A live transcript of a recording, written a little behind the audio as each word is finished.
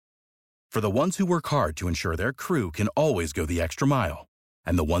For the ones who work hard to ensure their crew can always go the extra mile,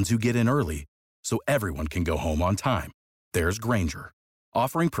 and the ones who get in early so everyone can go home on time, there's Grainger,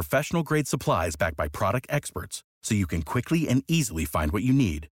 offering professional-grade supplies backed by product experts so you can quickly and easily find what you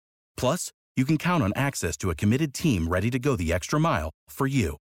need. Plus, you can count on access to a committed team ready to go the extra mile for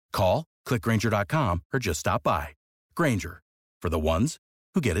you. Call, click Grainger.com, or just stop by. Grainger, for the ones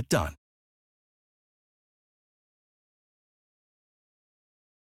who get it done.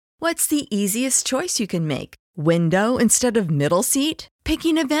 What's the easiest choice you can make? Window instead of middle seat?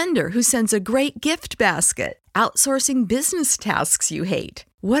 Picking a vendor who sends a great gift basket? Outsourcing business tasks you hate?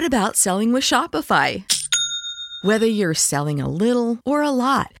 What about selling with Shopify? Whether you're selling a little or a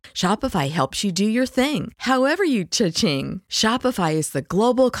lot, Shopify helps you do your thing, however you cha-ching. Shopify is the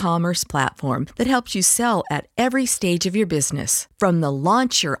global commerce platform that helps you sell at every stage of your business. From the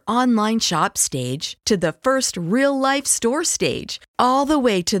launch your online shop stage to the first real-life store stage, all the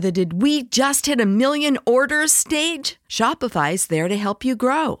way to the did we just hit a million orders stage. Shopify's there to help you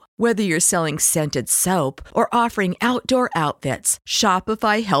grow. Whether you're selling scented soap or offering outdoor outfits,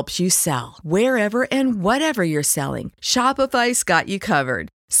 Shopify helps you sell. Wherever and whatever you're selling, Shopify's got you covered.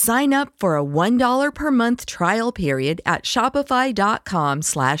 Sign up for a $1 per month trial period at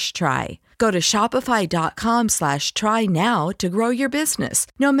shopify.com/try. Go to shopify.com/try now to grow your business,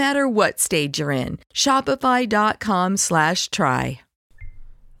 no matter what stage you're in. Shopify.com/try.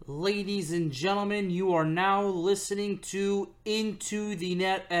 Ladies and gentlemen, you are now listening to Into the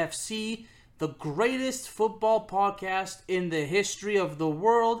Net FC, the greatest football podcast in the history of the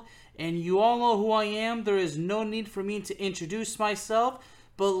world. And you all know who I am. There is no need for me to introduce myself.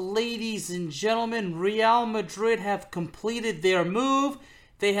 But ladies and gentlemen, Real Madrid have completed their move.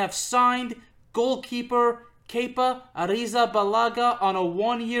 They have signed goalkeeper Kepa Arrizabalaga on a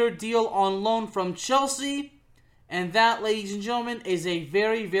one-year deal on loan from Chelsea. And that, ladies and gentlemen, is a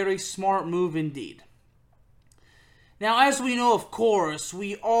very, very smart move indeed. Now, as we know, of course,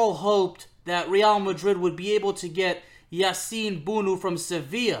 we all hoped that Real Madrid would be able to get Yassine Bounou from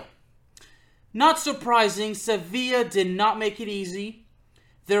Sevilla. Not surprising, Sevilla did not make it easy.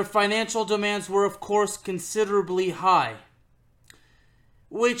 Their financial demands were, of course, considerably high.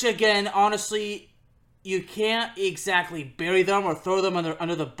 Which, again, honestly, you can't exactly bury them or throw them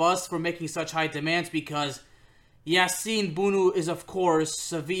under the bus for making such high demands because Yassine Bounou is, of course,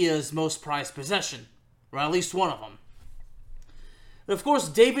 Sevilla's most prized possession, or at least one of them. But of course,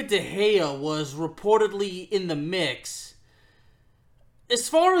 David De Gea was reportedly in the mix. As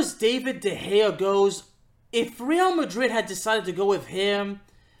far as David De Gea goes, if Real Madrid had decided to go with him,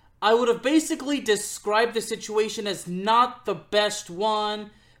 I would have basically described the situation as not the best one,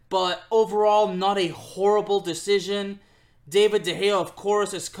 but overall not a horrible decision. David De Gea, of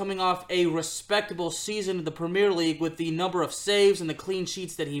course, is coming off a respectable season in the Premier League with the number of saves and the clean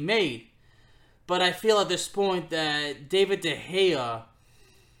sheets that he made. But I feel at this point that David De Gea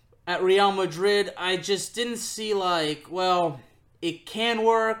at Real Madrid, I just didn't see it can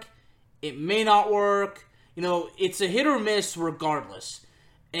work, it may not work. It's a hit or miss regardless.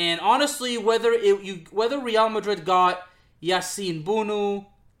 And honestly, whether Real Madrid got Yassine Bounou,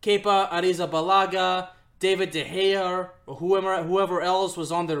 Kepa Arrizabalaga, David De Gea, or whoever else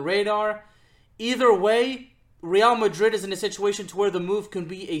was on their radar, either way, Real Madrid is in a situation to where the move can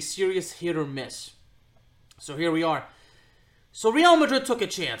be a serious hit or miss. So here we are. So Real Madrid took a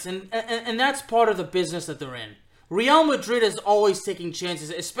chance, and that's part of the business that they're in. Real Madrid is always taking chances,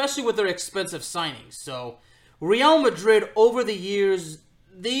 especially with their expensive signings. So Real Madrid, over the years,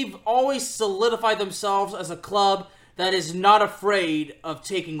 they've always solidified themselves as a club that is not afraid of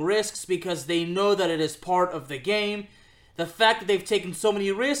taking risks because they know that it is part of the game. The fact that they've taken so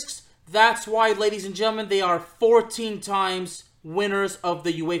many risks, that's why, ladies and gentlemen, they are 14 times winners of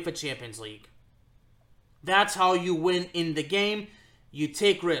the UEFA Champions League. That's how you win in the game. You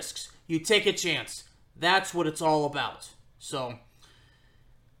take risks. You take a chance. That's what it's all about. So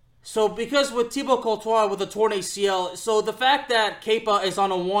because with Thibaut Courtois with a torn ACL, so the fact that Kepa is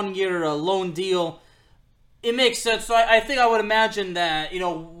on a one-year loan deal, it makes sense. So I think I would imagine that,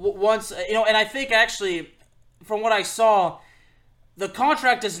 once, and I think actually, from what I saw, the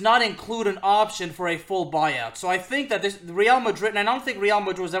contract does not include an option for a full buyout. So I think that Real Madrid, and I don't think Real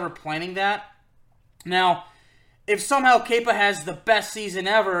Madrid was ever planning that. Now, if somehow Kepa has the best season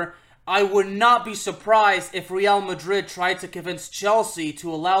ever, I would not be surprised if Real Madrid tried to convince Chelsea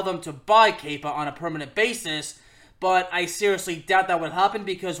to allow them to buy Kepa on a permanent basis, but I seriously doubt that would happen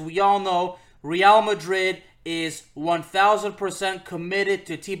because we all know Real Madrid is 1000% committed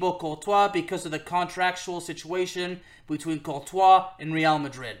to Thibaut Courtois because of the contractual situation between Courtois and Real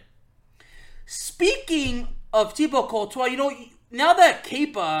Madrid. Speaking of Thibaut Courtois, now that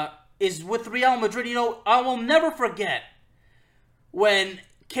Kepa is with Real Madrid. I will never forget when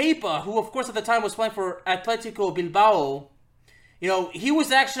Kepa, who of course at the time was playing for Atletico Bilbao, he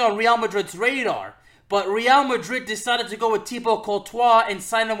was actually on Real Madrid's radar. But Real Madrid decided to go with Thibaut Courtois and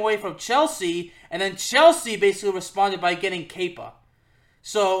sign him away from Chelsea. And then Chelsea basically responded by getting Kepa.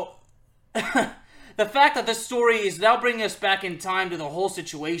 So, the fact that this story is now bringing us back in time to the whole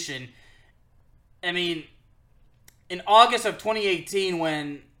situation. I mean, in August of 2018,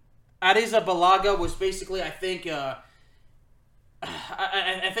 when Arrizabalaga was basically, I think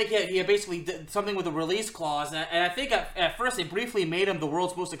he basically did something with a release clause. And I think at first they briefly made him the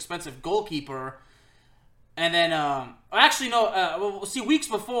world's most expensive goalkeeper. And then, weeks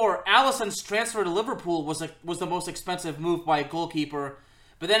before, Alisson's transfer to Liverpool was the most expensive move by a goalkeeper.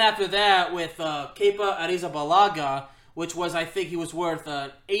 But then after that, with Kepa Arrizabalaga, which was, I think he was worth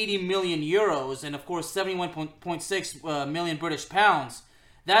 80 million euros, and of course 71.6 million British pounds,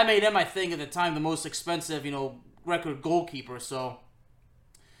 that made him, I think, at the time, the most expensive, record goalkeeper. So,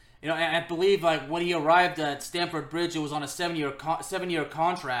 I believe, when he arrived at Stamford Bridge, it was on a 7-year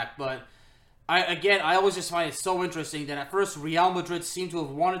contract, but I always just find it so interesting that at first Real Madrid seemed to have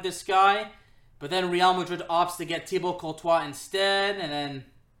wanted this guy, but then Real Madrid opts to get Thibaut Courtois instead, and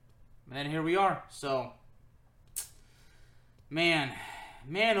then here we are. So, man,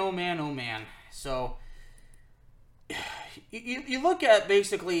 oh man. So, you look at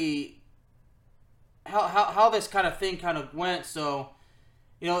basically how this kind of thing kind of went. So,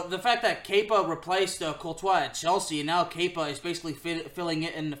 the fact that Kepa replaced Courtois at Chelsea, and now Kepa is basically filling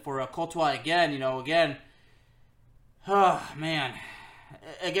it in for Courtois again, oh, man.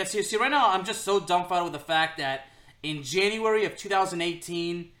 I guess, see, right now, I'm just so dumbfounded with the fact that in January of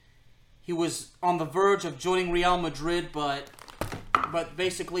 2018, he was on the verge of joining Real Madrid, but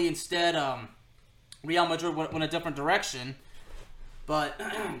basically instead, Real Madrid went a different direction. But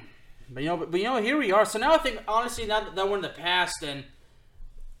here we are. So now I think, honestly, now that we're in the past, and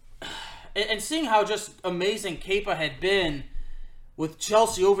seeing how just amazing Kepa had been with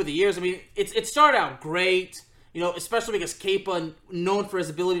Chelsea over the years, I mean, it started out great, especially because Kepa, known for his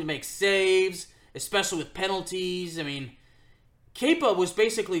ability to make saves, especially with penalties. I mean, Kepa was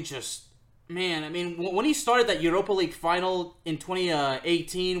basically just, man, I mean, when he started that Europa League final in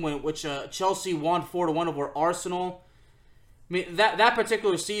 2018, which Chelsea won 4-1 over Arsenal, I mean, that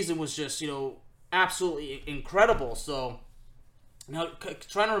particular season was just, absolutely incredible. So,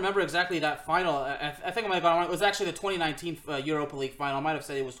 trying to remember exactly that final, I think I might have gone wrong. It was actually the 2019 Europa League final. I might have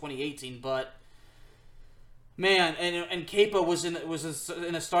said it was 2018, but man, and Kepa was in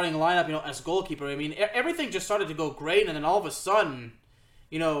a starting lineup, as goalkeeper. I mean, everything just started to go great, and then all of a sudden,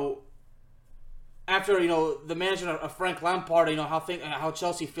 after the management of Frank Lampard, how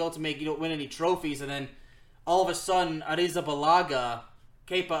Chelsea failed to win any trophies, and then all of a sudden Kepa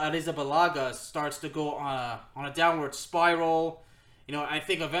Arrizabalaga starts to go on a downward spiral. I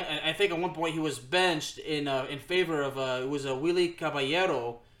think at one point he was benched in favor of it was a Willy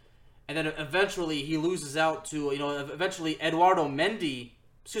Caballero, and then eventually he loses out to eventually Edouard Mendy,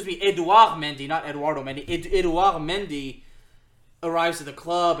 not Eduardo Mendy. Edouard Mendy arrives at the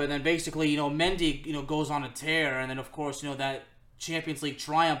club, and then basically Mendy goes on a tear, and then of course that Champions League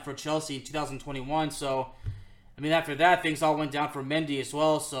triumph for Chelsea in 2021. So I mean, after that things all went down for Mendy as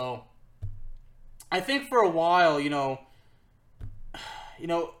well. So I think for a while,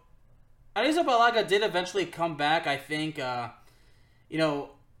 Arrizabalaga did eventually come back. I think, my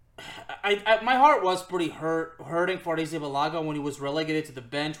heart was pretty hurting for Arrizabalaga when he was relegated to the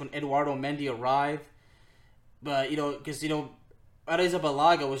bench when Eduardo Mendy arrived. But, because,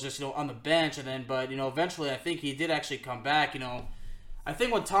 Arrizabalaga was just, on the bench, and then, but, eventually I think he did actually come back. I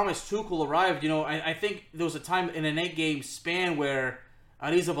think when Thomas Tuchel arrived, I think there was a time in an 8-game span where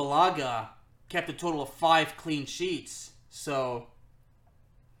Arrizabalaga kept a total of 5 clean sheets. So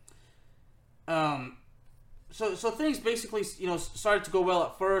things basically, started to go well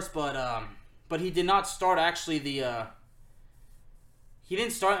at first, but he did not start actually he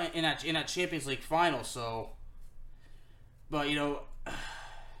didn't start in that Champions League final. So, but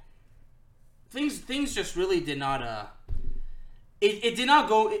things just really did not it did not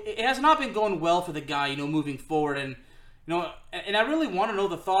go. It has not been going well for the guy, moving forward, and and I really want to know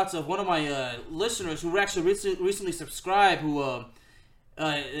the thoughts of one of my listeners who actually recently subscribed, who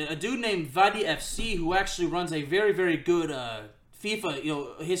a dude named Vadi FC, who actually runs a very, very good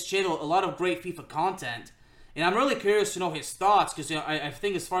FIFA, his channel, a lot of great FIFA content, and I'm really curious to know his thoughts, because I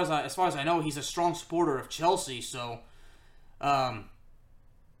think as far as I know, he's a strong supporter of Chelsea. So, I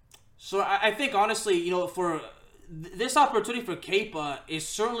think honestly, for this opportunity for Kepa is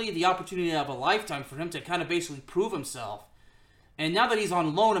certainly the opportunity of a lifetime for him to kind of basically prove himself. And now that he's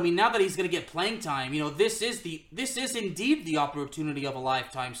on loan, I mean, now that he's going to get playing time, this is indeed the opportunity of a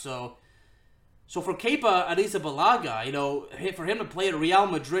lifetime. So for Kepa Arrizabalaga, for him to play at Real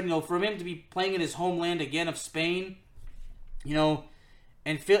Madrid, for him to be playing in his homeland again of Spain,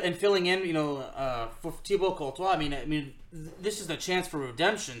 and filling in, for Thibaut Courtois, I mean, this is the chance for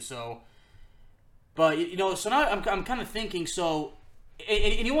redemption. So, but so now I'm kind of thinking. So,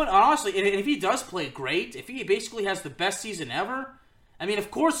 and you want honestly, and if he does play great, if he basically has the best season ever, I mean, of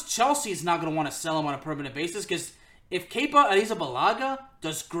course Chelsea is not going to want to sell him on a permanent basis, because if Kepa Arrizabalaga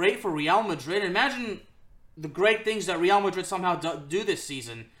does great for Real Madrid, imagine the great things that Real Madrid somehow do this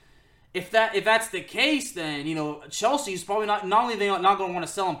season. If that's the case, then Chelsea's probably not only they not going to want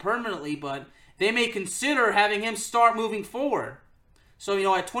to sell him permanently, but they may consider having him start moving forward. So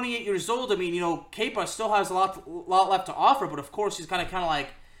at 28 years old, I mean Kepa still has a lot left to offer, but of course he's kind of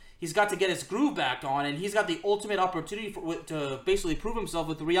like he's got to get his groove back on, and he's got the ultimate opportunity to basically prove himself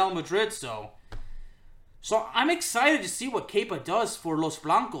with Real Madrid. So I'm excited to see what Kepa does for Los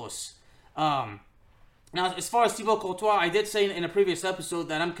Blancos. Now, as far as Thibaut Courtois, I did say in a previous episode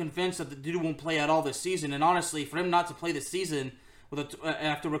that I'm convinced that the dude won't play at all this season. And honestly, for him not to play this season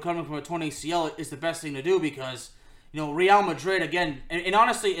after recovering from a torn ACL is the best thing to do, because Real Madrid again, and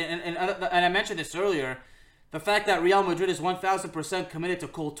honestly, and I mentioned this earlier, the fact that Real Madrid is 1,000% committed to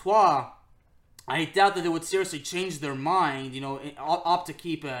Courtois, I doubt that they would seriously change their mind. Opt to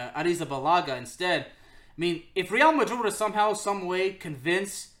keep Arrizabalaga instead. I mean, if Real Madrid were to somehow, some way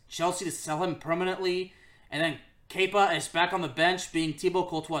convince Chelsea to sell him permanently, and then Kepa is back on the bench being Thibaut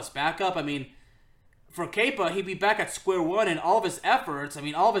Courtois' backup, I mean, for Kepa, he'd be back at square one, and all of his efforts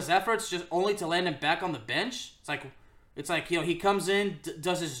just only to land him back on the bench. It's like he comes in,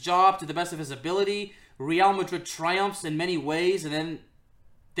 does his job to the best of his ability. Real Madrid triumphs in many ways, and then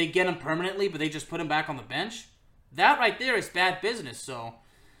they get him permanently, but they just put him back on the bench. That right there is bad business. So,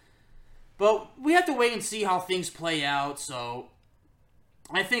 but we have to wait and see how things play out. So,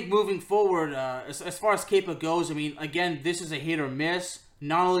 I think moving forward, as far as Kepa goes, I mean, again, this is a hit or miss.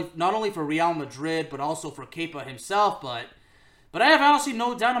 Not only for Real Madrid, but also for Kepa himself. But I have honestly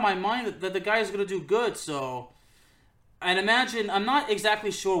no doubt in my mind that the guy is going to do good. So, and imagine, I'm not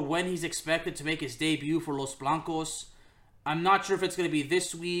exactly sure when he's expected to make his debut for Los Blancos. I'm not sure if it's going to be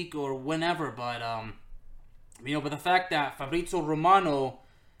this week or whenever. But but the fact that Fabrizio Romano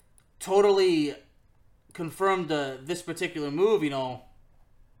totally confirmed this particular move,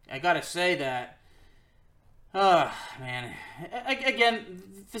 I gotta say that, man, again,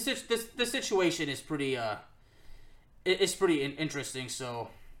 the situation is pretty, it's pretty interesting. So,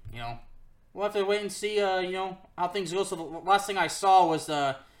 we'll have to wait and see, how things go. So the last thing I saw was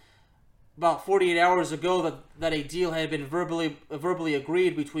about 48 hours ago that a deal had been verbally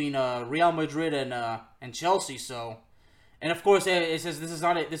agreed between Real Madrid and Chelsea. So, and of course, it says this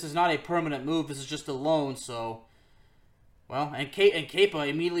is not a permanent move. This is just a loan. So. Well, and Kepa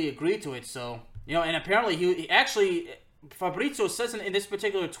immediately agreed to it, so, and apparently he actually, Fabrizio says in this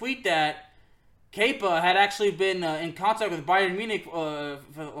particular tweet that Kepa had actually been in contact with Bayern Munich for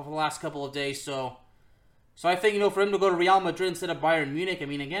the last couple of days, so I think, for him to go to Real Madrid instead of Bayern Munich, I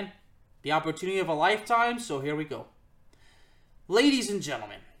mean, again, the opportunity of a lifetime, so here we go. Ladies and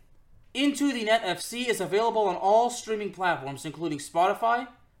gentlemen, Into the Net FC is available on all streaming platforms, including Spotify,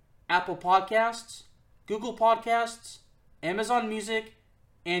 Apple Podcasts, Google Podcasts, Amazon Music,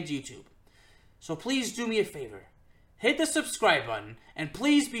 and YouTube. So please do me a favor. Hit the subscribe button, and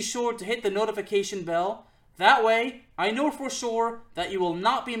please be sure to hit the notification bell. That way, I know for sure that you will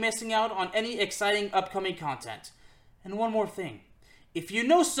not be missing out on any exciting upcoming content. And one more thing. If you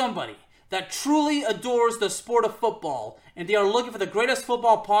know somebody that truly adores the sport of football, and they are looking for the greatest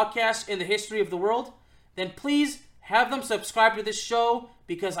football podcast in the history of the world, then please have them subscribe to this show,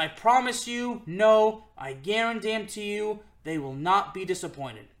 because I promise you, no, I guarantee you, they will not be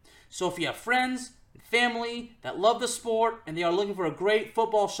disappointed. So if you have friends and family that love the sport and they are looking for a great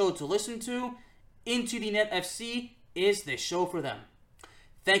football show to listen to, Into the Net FC is the show for them.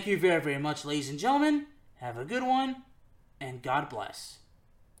 Thank you very, very much, ladies and gentlemen. Have a good one, and God bless.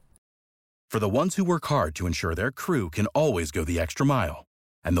 For the ones who work hard to ensure their crew can always go the extra mile,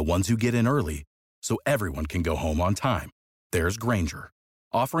 and the ones who get in early so everyone can go home on time, there's Grainger,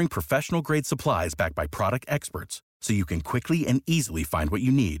 offering professional-grade supplies backed by product experts, so you can quickly and easily find what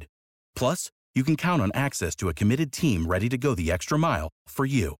you need. Plus, you can count on access to a committed team ready to go the extra mile for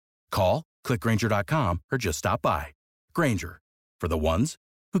you. Call, click Grainger.com, or just stop by. Grainger, for the ones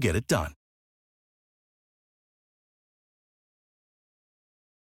who get it done.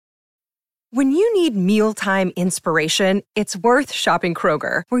 When you need mealtime inspiration, it's worth shopping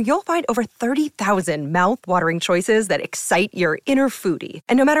Kroger, where you'll find over 30,000 mouth-watering choices that excite your inner foodie.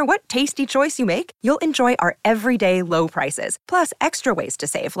 And no matter what tasty choice you make, you'll enjoy our everyday low prices, plus extra ways to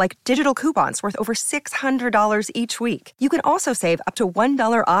save, like digital coupons worth over $600 each week. You can also save up to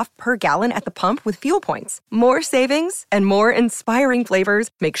 $1 off per gallon at the pump with fuel points. More savings and more inspiring flavors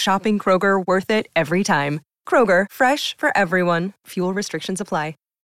make shopping Kroger worth it every time. Kroger, fresh for everyone. Fuel restrictions apply.